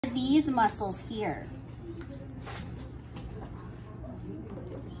These muscles here,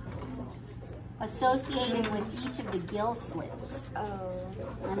 associated with each of the gill slits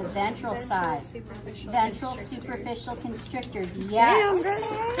on the ventral side. Ventral superficial constrictors. Yes.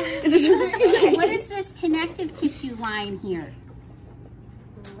 What is this connective tissue line here?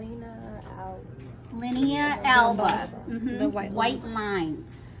 Linea alba. The white line.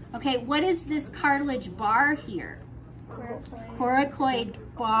 Okay, what is this cartilage bar here? Coracoid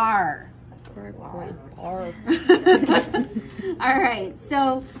bar. Coracoid bar. All right,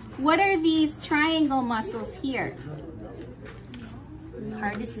 so what are these triangle muscles here?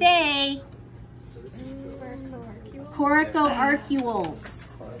 Hard to say.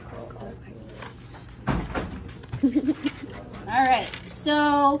 Coracoarcules. All right,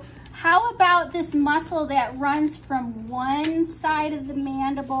 so how about this muscle that runs from one side of the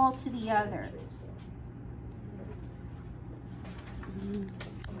mandible to the other?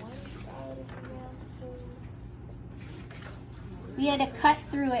 We had to cut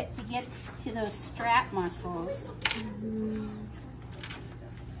through it to get to those strap muscles.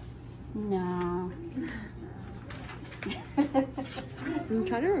 No. I'm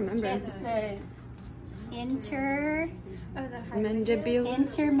trying to remember. It's the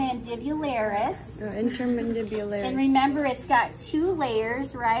intermandibularis. Intermandibularis. And remember, it's got two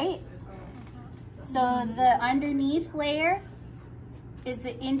layers, right? So the underneath layer is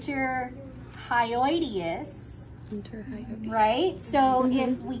the interhyoideus. Right? So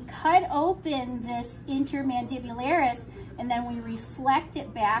if we cut open this intermandibularis and then we reflect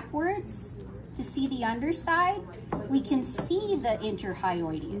it backwards to see the underside, we can see the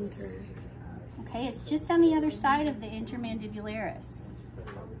interhyoideus. Okay, it's just on the other side of the intermandibularis.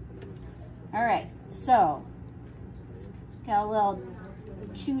 All right, so got a little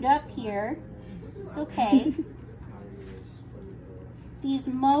chewed up here. It's okay. These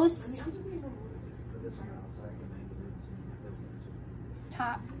most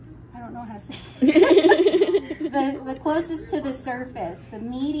top, I don't know how to say it. the closest to the surface, the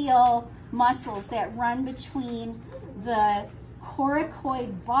medial muscles that run between the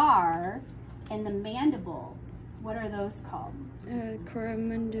coracoid bar and the mandible, what are those called?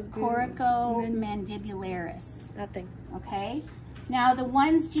 Coracomandibularis. That thing. Okay. Now the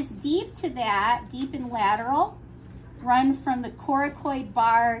ones just deep to that, deep and lateral, run from the coracoid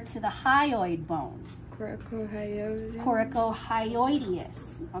bar to the hyoid bone. Coracohyoideus.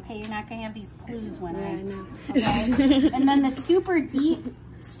 Okay, you're not going to have these clues when I know. Okay? And then the super deep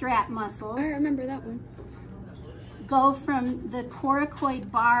strap muscles. I remember that one. Go from the coracoid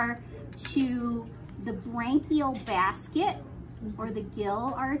bar to the branchial basket or the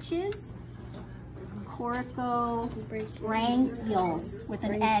gill arches. Coracobranchials with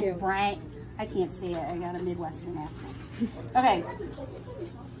an N. I can't say it. I got a Midwestern accent. Okay.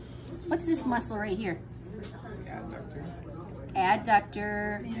 What's this muscle right here?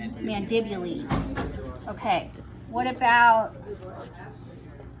 Adductor mandibulae. Okay. What about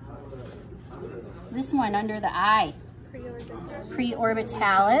this one under the eye?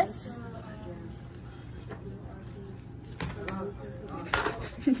 Preorbitalis.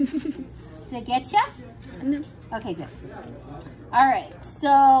 Did I get ya? No. Okay, good. All right,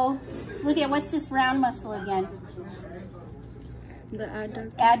 so look at, what's this round muscle again? The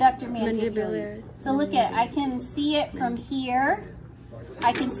adductor mandibulae. So look at, I can see it from here,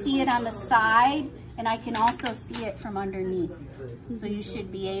 I can see it on the side, and I can also see it from underneath. So you should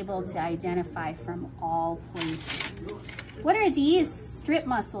be able to identify from all places. What are these strip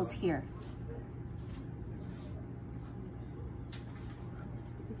muscles here?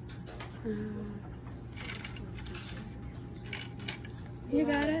 You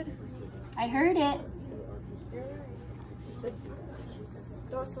got it? I heard it.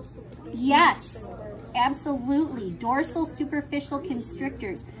 Yes, absolutely. Dorsal superficial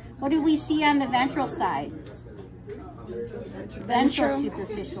constrictors. What do we see on the ventral side? Ventral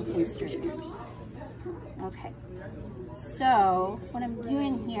superficial constrictors. Okay. So what I'm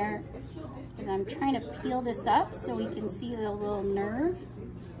doing here is I'm trying to peel this up so we can see the little nerve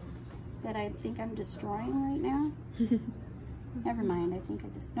that I think I'm destroying right now. Never mind, I think I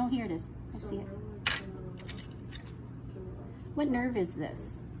just, no, here it is. I see it. What nerve is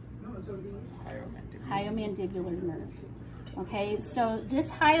this? Hyomandibular nerve. Okay, so this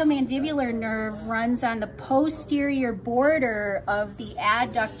hyomandibular nerve runs on the posterior border of the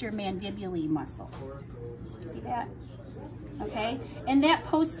adductor mandibulae muscle. See that? Okay, and that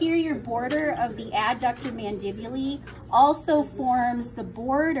posterior border of the adductor mandibulae also forms the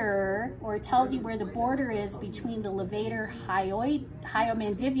border, or tells you where the border is between the levator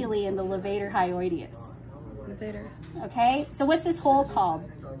hyomandibulae and the levator hyoideus. Levator. Okay, so what's this hole called?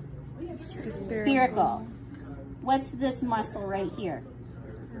 Spherical. What's this muscle right here?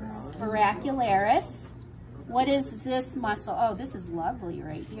 Sporacularis. What is this muscle? Oh, this is lovely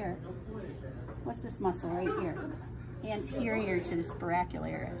right here. What's this muscle right here? Anterior to the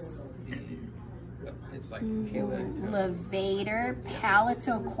sporacularis. It's like Levator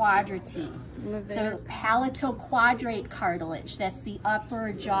palatoquadrate. So palatoquadrate cartilage, that's the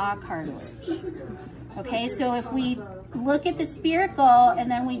upper jaw cartilage. Okay, so if we look at the spherical and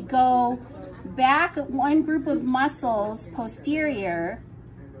then we go back one group of muscles posterior,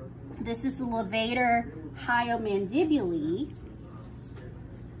 this is the levator hyomandibulae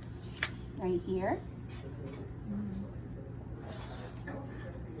right here.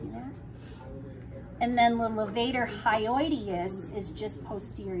 See that? And then the levator hyoideus is just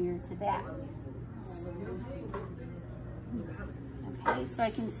posterior to that. Okay, so I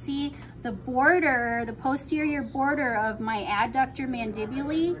can see the border, the posterior border of my adductor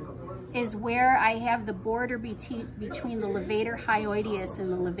mandibulae is where I have the border between the levator hyoideus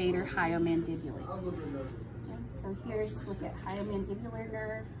and the levator hyomandibulae. Okay, so here's, look at hyomandibular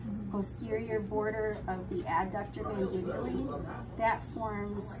nerve, posterior border of the adductor mandibulae. That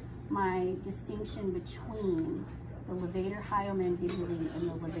forms my distinction between the levator hyomandibulae and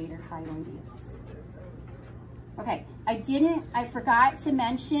the levator hyoideus. Okay, I forgot to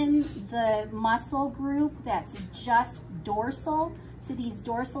mention the muscle group that's just dorsal to these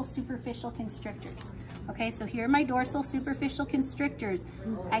dorsal superficial constrictors. Okay, so here are my dorsal superficial constrictors.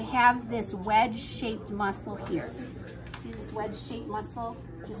 I have this wedge-shaped muscle here. See this wedge-shaped muscle,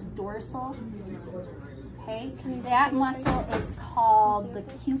 just dorsal? Okay, that muscle is called the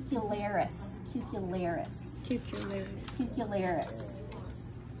cucularis. Cucularis.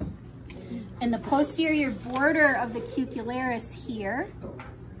 And the posterior border of the cucularis here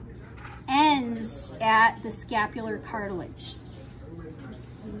ends at the scapular cartilage.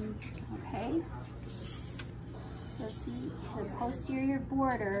 Okay, so see, the posterior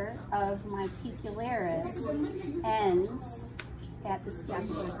border of my cucularis ends at the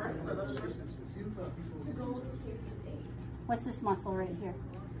scapular cartilage. What's this muscle right here?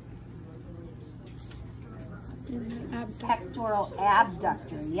 Pectoral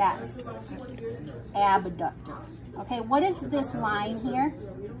abductor, yes. Abductor. Okay, what is this line here?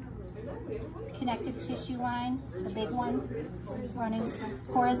 Connective tissue line, the big one, running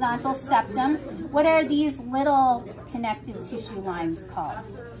horizontal septum. What are these little connective tissue lines called?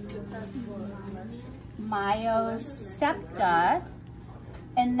 Myosepta.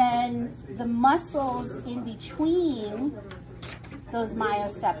 And then the muscles in between those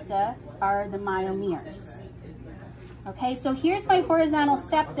myosepta are the myomeres. Okay, so here's my horizontal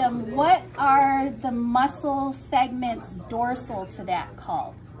septum. What are the muscle segments dorsal to that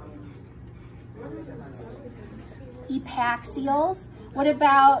called? Epaxials. What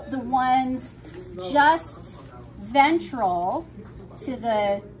about the ones just ventral to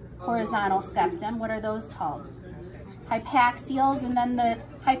the horizontal septum? What are those called? Hypaxials. And then the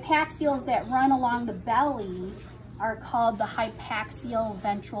hypaxials that run along the belly are called the hypaxial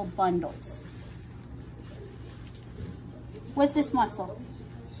ventral bundles. What's this muscle?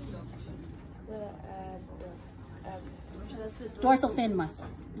 Dorsal fin muscle.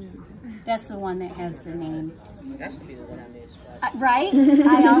 That's the one that has the name. That should be the one I missed. Right?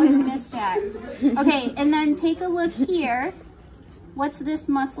 I always miss that. Okay, and then take a look here. What's this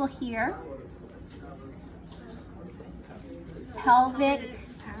muscle here? Pelvic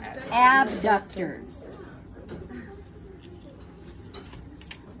abductors.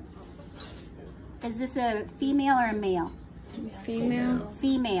 Is this a female or a male? Female.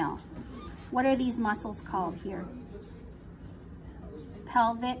 Female. What are these muscles called here?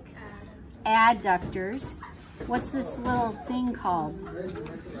 Pelvic adductors. What's this little thing called?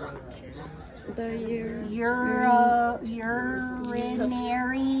 The urinary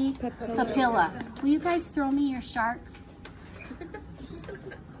papilla. Will you guys throw me your shark?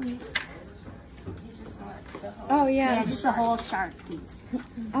 Please. Oh, yeah. Yeah, just a whole shark, please.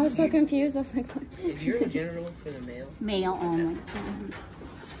 I was so confused. I was like, what? Is your genital for the male? Male only.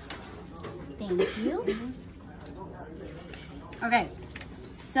 Thank you. Okay,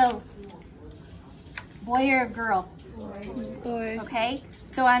 so boy or girl? Boy. Okay,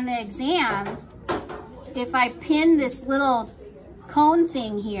 so on the exam, if I pin this little cone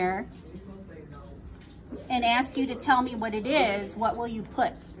thing here and ask you to tell me what it is, what will you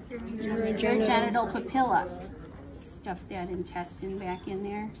put? Your genital papilla. Stuff that intestine back in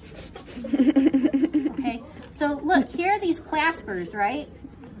there. Okay, so look, here are these claspers, right?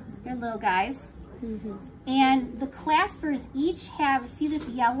 They're little guys. And the claspers each have, see this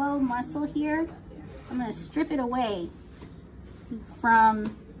yellow muscle here? I'm going to strip it away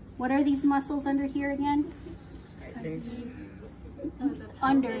from What are these muscles under here again?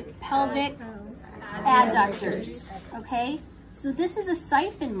 Under pelvic adductors, okay? So this is a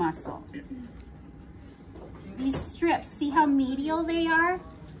siphon muscle. These strips, see how medial they are?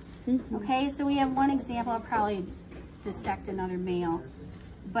 Okay, so we have one example. I'll probably dissect another male,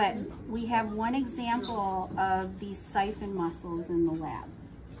 but we have one example of these siphon muscles in the lab.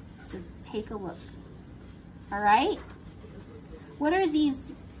 So take a look. All right? What are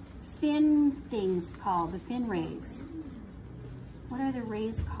these fin things called, the fin rays? What are the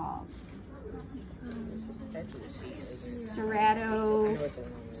rays called?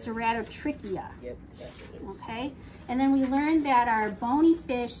 Ceratotrichia. Okay, and then we learned that our bony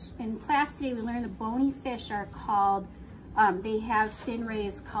fish, in class today we learned the bony fish are called, they have fin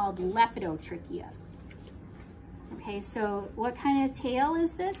rays called lepidotrichia. Okay, so what kind of tail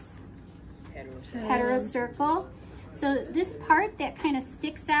is this? Heterocircle. So this part that kind of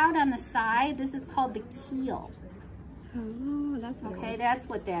sticks out on the side, this is called the keel. Oh, that's okay. That's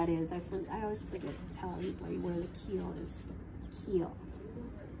what that is. I always forget to tell everybody where the keel is. Keel.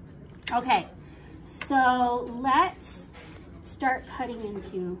 Okay, so let's start cutting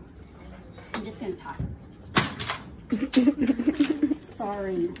into. I'm just gonna toss it.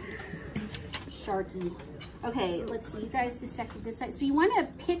 Sorry, Sharky. Okay, let's see. You guys dissected this side, so you want to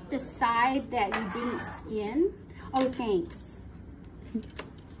pick the side that you didn't skin. Oh, thanks.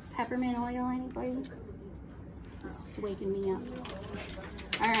 Peppermint oil, anybody? It's waking me up.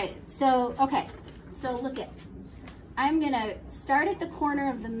 All right, so, okay. So look at, I'm gonna start at the corner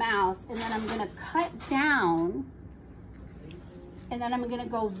of the mouth and then I'm gonna cut down and then I'm gonna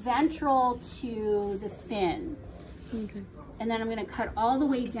go ventral to the fin. Okay. And then I'm gonna cut all the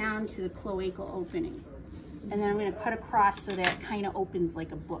way down to the cloacal opening. And then I'm gonna cut across so that it kind of opens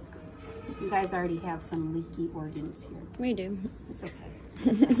like a book. You guys already have some leaky organs here. We do. It's okay.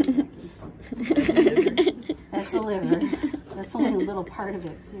 That's the liver. That's only a little part of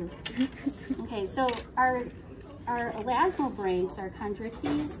it too. Okay, so our elasmobranchs, our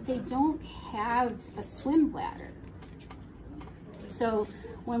chondrichthyes, they don't have a swim bladder. So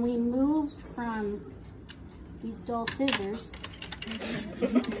when we moved from these dull scissors,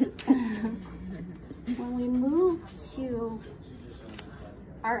 when we moved to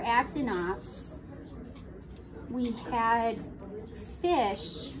our actinops, we had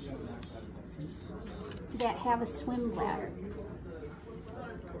fish that have a swim bladder.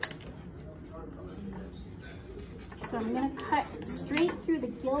 So I'm going to cut straight through the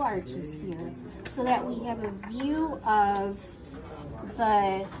gill arches here so that we have a view of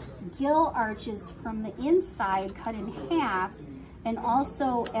the gill arches from the inside cut in half and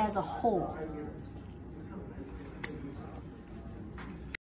also as a whole.